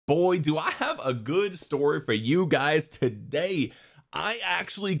boy, do I have a good story for you guys today. I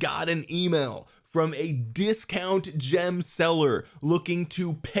actually got an email from a discount gem seller looking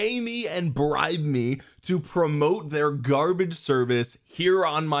to pay me and bribe me to promote their garbage service here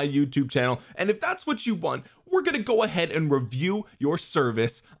on my YouTube channel. And if that's what you want, we're gonna go ahead and review your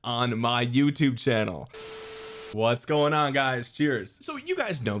service on my YouTube channel. What's going on, guys? Cheers. So you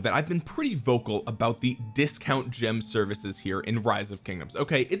guys know that I've been pretty vocal about the discount gem services here in Rise of Kingdoms.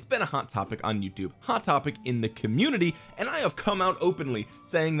 Okay, it's been a hot topic on YouTube, hot topic in the community, and I have come out openly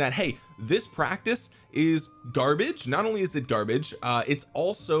saying that, hey, this practice is garbage. Not only is it garbage, it's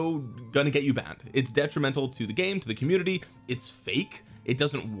also gonna get you banned. It's detrimental to the game, to the community. It's fake. It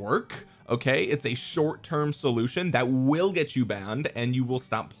doesn't work. Okay, it's a short-term solution that will get you banned and you will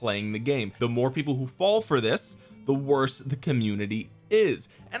stop playing the game. The more people who fall for this, the worse the community is.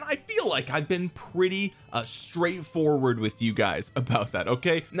 And I feel like I've been pretty straightforward with you guys about that.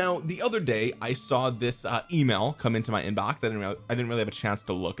 Okay, now the other day I saw this email come into my inbox. I didn't really have a chance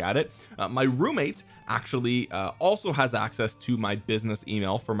to look at it. My roommate actually also has access to my business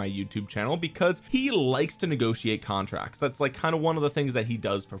email for my YouTube channel because he likes to negotiate contracts. That's like kind of one of the things that he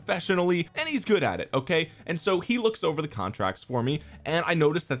does professionally, and he's good at it. Okay, and so he looks over the contracts for me, and I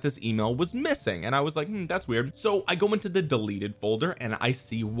noticed that this email was missing, and I was like, that's weird. So I go into the deleted folder and I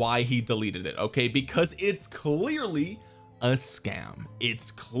see why he deleted it. Okay, because it's clearly a scam.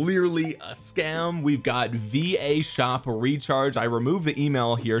 It's clearly a scam. We've got VA shop recharge. I removed the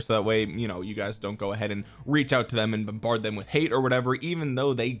email here so that way, you know, you guys don't go ahead and reach out to them and bombard them with hate or whatever, even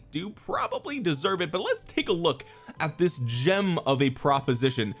though they do probably deserve it. But let's take a look at this gem of a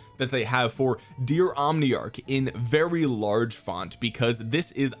proposition that they have for Dear Omniarch in very large font, because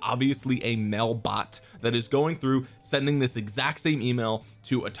this is obviously a mail bot that is going through sending this exact same email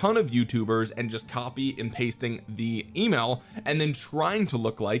to a ton of YouTubers and just copy and pasting the email and then trying to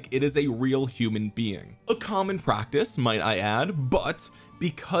look like it is a real human being. A common practice, might I add, but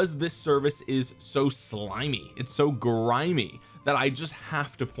because this service is so slimy, it's so grimy, that I just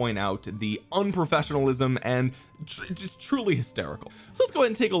have to point out the unprofessionalism and just truly hysterical. So let's go ahead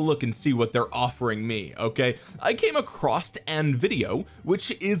and take a look and see what they're offering me. Okay, I came across an video which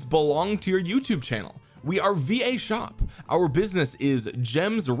is belong to your YouTube channel. We are VA shop. Our business is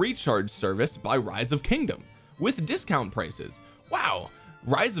gems recharge service by Rise of Kingdom with discount prices. Wow,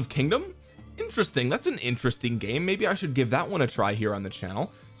 Rise of Kingdom, interesting. That's an interesting game. Maybe I should give that one a try here on the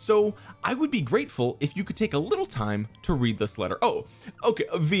channel. So I would be grateful if you could take a little time to read this letter. Oh, okay,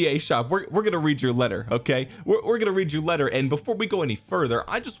 VA shop, we're gonna read your letter. Okay, we're gonna read your letter. And before we go any further,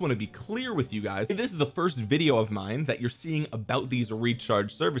 I just want to be clear with you guys, if this is the first video of mine that you're seeing about these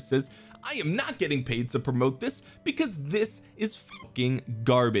recharge services, I am not getting paid to promote this because this is fucking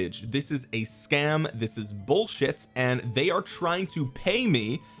garbage. This is a scam. This is bullshit, and they are trying to pay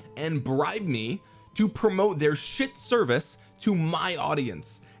me and bribe me to promote their shit service to my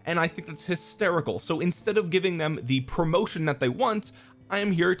audience, and I think that's hysterical. So instead of giving them the promotion that they want, I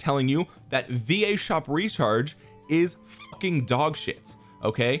am here telling you that VA shop recharge is fucking dog shit.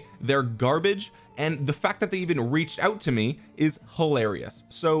 Okay, they're garbage, and the fact that they even reached out to me is hilarious.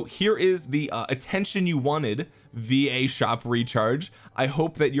 So here is the attention you wanted, VA shop recharge. I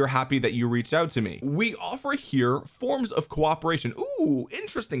hope that you're happy that you reached out to me. We offer here forms of cooperation. Ooh,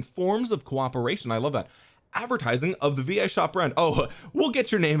 interesting, forms of cooperation. I love that. Advertising of the VA shop brand. Oh, we'll get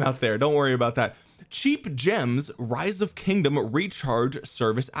your name out there, don't worry about that. Cheap gems Rise of Kingdom recharge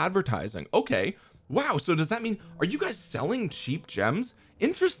service advertising. Okay, wow, so does that mean, are you guys selling cheap gems?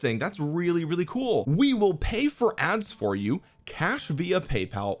 Interesting, that's really cool. We will pay for ads for you, cash via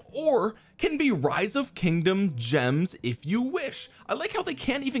PayPal, or can be Rise of Kingdom gems if you wish. I like how they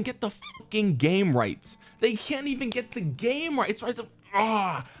can't even get the fucking game rights. They can't even get the game rights. Rise of,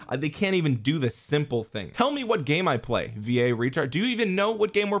 they can't even do the simple thing. Tell me what game I play. VA recharge. Do you even know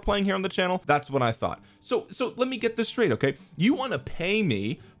what game we're playing here on the channel? That's what I thought. So let me get this straight. Okay, you want to pay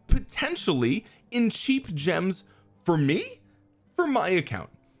me potentially in cheap gems for me, for my account.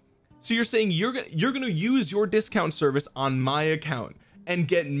 So you're saying you're gonna use your discount service on my account and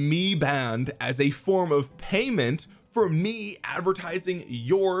get me banned as a form of payment for me advertising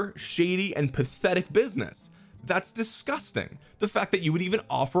your shady and pathetic business? That's disgusting. The fact that you would even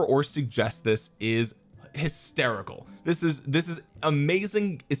offer or suggest this is hysterical. This is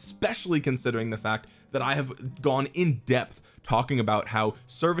amazing, especially considering the fact that I have gone in depth talking about how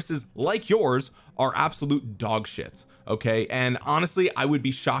services like yours are absolute dog shit. Okay, and honestly, I would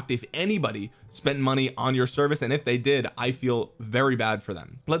be shocked if anybody spent money on your service, and if they did, I feel very bad for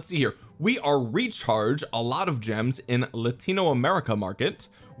them. Let's see here. We are recharge a lot of gems in Latino America market.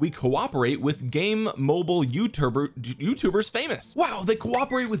 we cooperate with game mobile YouTubers famous. Wow, they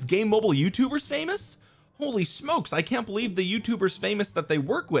cooperate with game mobile YouTubers famous. Holy smokes, I can't believe the YouTubers famous that they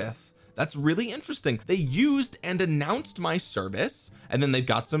work with. That's really interesting. They used and announced my service, and then they've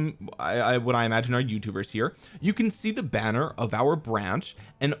got some what I imagine are YouTubers here. You can see the banner of our branch,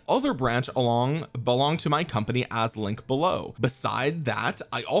 and other branch belong to my company as link below. Beside that,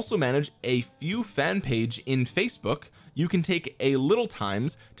 I also manage a few fan page in Facebook. You can take a little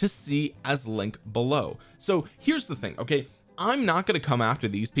times to see as link below. So here's the thing, okay, I'm not going to come after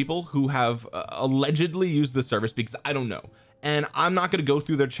these people who have allegedly used the service, because I don't know, and I'm not going to go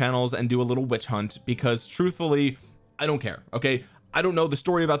through their channels and do a little witch hunt, because truthfully I don't care. Okay, I don't know the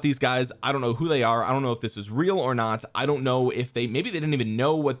story about these guys. I don't know who they are. I don't know if this is real or not. I don't know if maybe they didn't even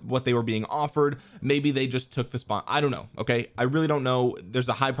know what they were being offered. Maybe they just took the spot. I don't know. Okay, I really don't know. There's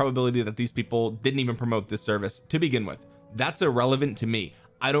a high probability that these people didn't even promote this service to begin with. That's irrelevant to me.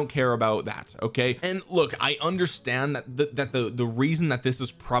 I don't care about that. Okay, and look, I understand that the reason that this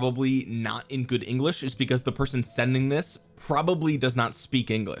is probably not in good English is because the person sending this probably does not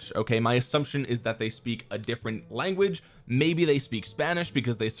speak English. Okay, my assumption is that they speak a different language. Maybe they speak Spanish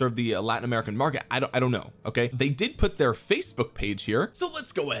because they serve the Latin American market. I don't know. Okay, they did put their Facebook page here, so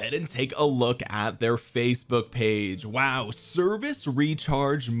let's go ahead and take a look at their Facebook page. Wow, service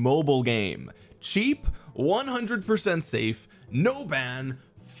recharge mobile game, cheap, 100% safe, no ban,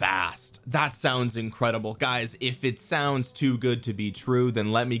 fast. That sounds incredible, guys. If it sounds too good to be true,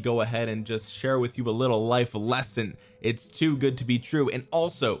 then let me go ahead and just share with you a little life lesson. It's too good to be true. And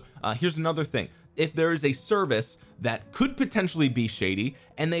also, here's another thing. If there is a service that could potentially be shady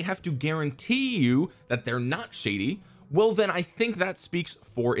and they have to guarantee you that they're not shady, well, then I think that speaks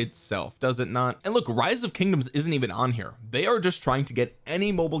for itself, does it not? And look, Rise of Kingdoms isn't even on here. They are just trying to get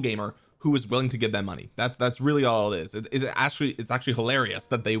any mobile gamer who is willing to give them money. That's really all it is. It's actually hilarious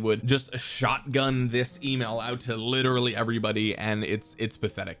that they would just shotgun this email out to literally everybody, and it's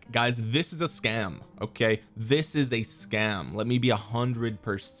pathetic, guys. This is a scam. Okay, this is a scam. Let me be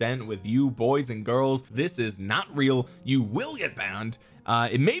 100% with you, boys and girls. This is not real. You will get banned.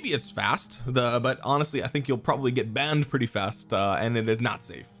 It may be as fast, but honestly I think you'll probably get banned pretty fast, and it is not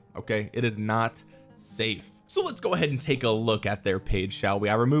safe. Okay, it is not safe. So let's go ahead and take a look at their page, shall we?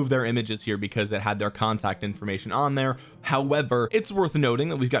 I removed their images here because it had their contact information on there. However, it's worth noting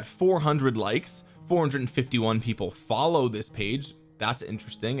that we've got 400 likes, 451 people follow this page. That's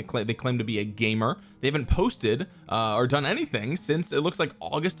interesting. They claim to be a gamer. They haven't posted or done anything since, it looks like,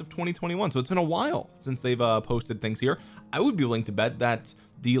 August of 2021. So it's been a while since they've posted things here. I would be willing to bet that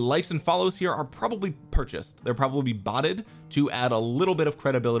the likes and follows here are probably purchased. They're probably botted to add a little bit of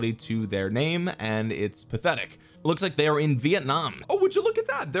credibility to their name, and it's pathetic. It looks like they are in Vietnam. Oh, would you look at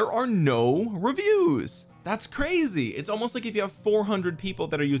that? There are no reviews. That's crazy. It's almost like if you have 400 people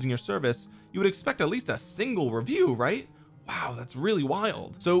that are using your service, you would expect at least a single review, right? Wow, that's really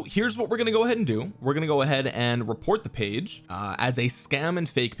wild. So here's what we're going to go ahead and do. We're going to go ahead and report the page as a scam and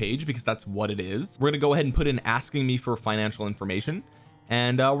fake page, because that's what it is. We're going to go ahead and put in asking me for financial information,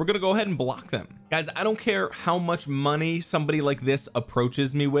 and we're going to go ahead and block them. Guys, I don't care how much money somebody like this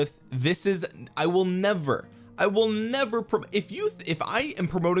approaches me with. This is, I will never, if I am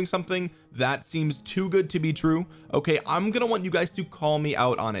promoting something that seems too good to be true, okay, I'm gonna want you guys to call me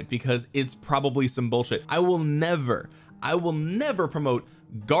out on it, because it's probably some bullshit. I will never promote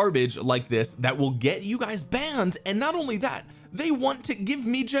garbage like this that will get you guys banned. And not only that, they want to give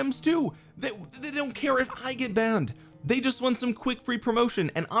me gems too. They don't care if I get banned. They just want some quick free promotion,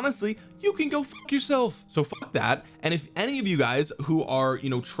 and honestly, you can go fuck yourself. So fuck that. And if any of you guys who are,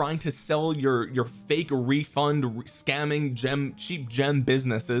 you know, trying to sell your fake refund scamming cheap gem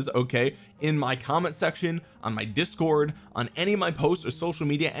businesses, okay, in my comment section, on my Discord, on any of my posts or social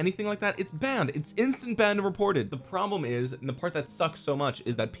media, anything like that, it's banned. It's instant banned and reported. The problem is, and the part that sucks so much,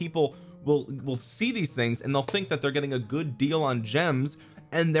 is that people will see these things and they'll think that they're getting a good deal on gems,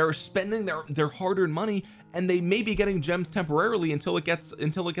 and they're spending their hard-earned money, and they may be getting gems temporarily until it gets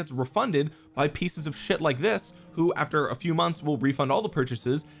refunded by pieces of shit like this, who after a few months will refund all the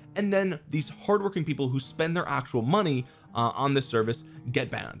purchases. And then these hardworking people who spend their actual money on this service get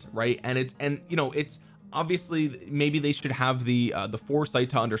banned, right? And it's obviously, maybe they should have the foresight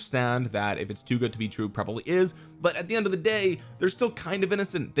to understand that if it's too good to be true, probably is. But at the end of the day, they're still kind of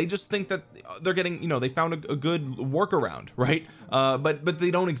innocent. They just think that they're getting, you know, they found a good workaround, right? But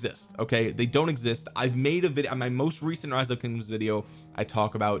they don't exist. Okay, they don't exist. I've made a video, my most recent Rise of Kingdoms video, I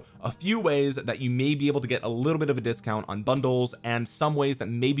talk about a few ways that you may be able to get a little bit of a discount on bundles, and some ways that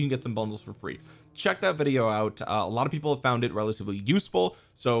maybe you can get some bundles for free. check that video out. A lot of people have found it relatively useful,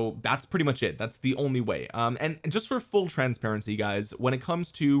 so that's pretty much it. That's the only way. And just for full transparency, guys, when it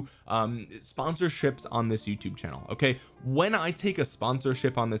comes to sponsorships on this YouTube channel, okay, when I take a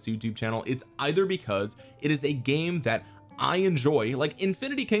sponsorship on this YouTube channel, it's either because it is a game that I enjoy, like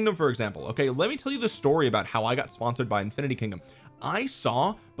Infinity Kingdom, for example. Okay, let me tell you the story about how I got sponsored by Infinity Kingdom. I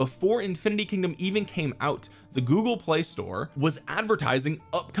saw before Infinity Kingdom even came out, the Google Play Store was advertising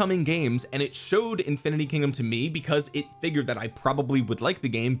upcoming games, and it showed Infinity Kingdom to me because it figured that I probably would like the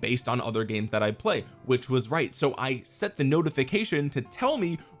game based on other games that I play, which was right. So I set the notification to tell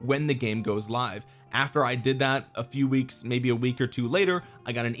me when the game goes live. After I did that, a few weeks, maybe a week or two later,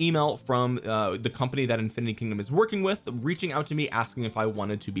 I got an email from the company that Infinity Kingdom is working with, reaching out to me asking if I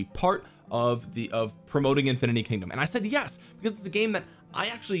wanted to be part of promoting Infinity Kingdom, and I said yes, because it's a game that I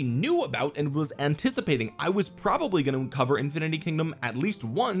actually knew about and was anticipating. I was probably going to cover Infinity Kingdom at least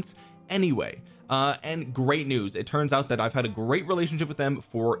once anyway. And great news, it turns out that I've had a great relationship with them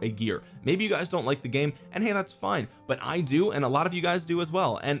for a year. Maybe you guys don't like the game, and hey, that's fine, but I do, and a lot of you guys do as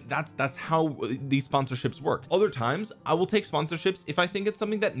well, and that's how these sponsorships work. Other times I will take sponsorships if I think it's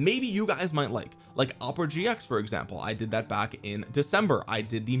something that maybe you guys might like Opera GX, for example. I did that back in December. I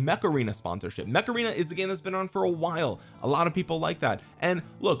did the Mech Arena sponsorship. Mech Arena is a game that's been on for a while. A lot of people like that, and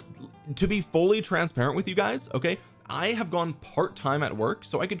look, to be fully transparent with you guys, okay, I have gone part-time at work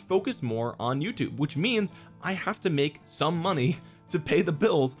so I could focus more on YouTube, which means I have to make some money to pay the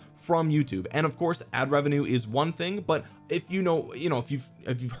bills from YouTube. And of course, ad revenue is one thing, but if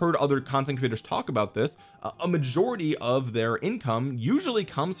you've heard other content creators talk about this, a majority of their income usually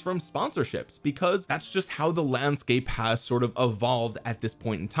comes from sponsorships, because that's just how the landscape has sort of evolved at this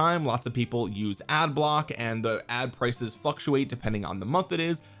point in time. Lots of people use ad block, and the ad prices fluctuate depending on the month it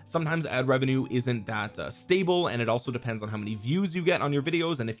is. Sometimes ad revenue isn't that stable, and it also depends on how many views you get on your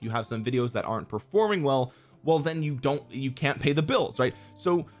videos, and if you have some videos that aren't performing well, then you can't pay the bills, right?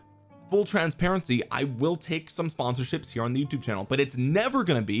 So full transparency, I will take some sponsorships here on the YouTube channel, but it's never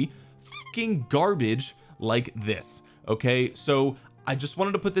gonna be fucking garbage like this. Okay, so I just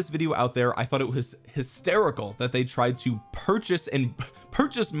wanted to put this video out there. I thought it was hysterical that they tried to purchase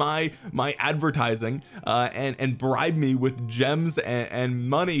my advertising and bribe me with gems and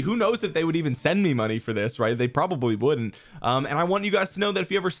money. Who knows if they would even send me money for this, right? They probably wouldn't. And I want you guys to know that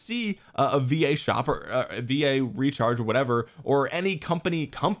if you ever see a VA shop or a VA recharge or whatever, or any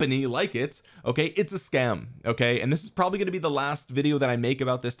company like it, okay, it's a scam. Okay, and this is probably going to be the last video that I make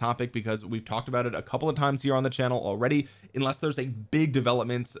about this topic, because we've talked about it a couple of times here on the channel already. Unless there's a big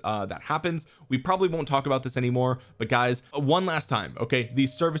development that happens, we probably won't talk about this anymore. But guys, one last time, okay,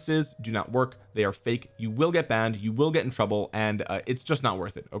 these services do not work. They are fake. You will get banned, you will get in trouble, and it's just not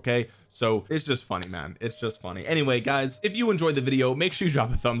worth it. Okay, so it's just funny, man. It's just funny. Anyway, guys, if you enjoyed the video, make sure you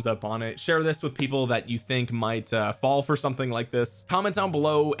drop a thumbs up on it. Share this with people that you think might fall for something like this. Comment down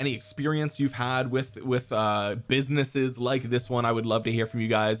below any experience you've had with businesses like this one. I would love to hear from you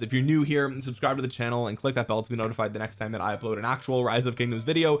guys. If you're new here, subscribe to the channel and click that bell to be notified the next time that I upload an actual Rise of Kingdoms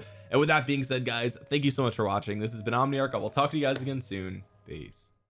video. And with that being said, guys, thank you so much for watching. This has been Omniarch. I will talk to you guys again soon. Peace.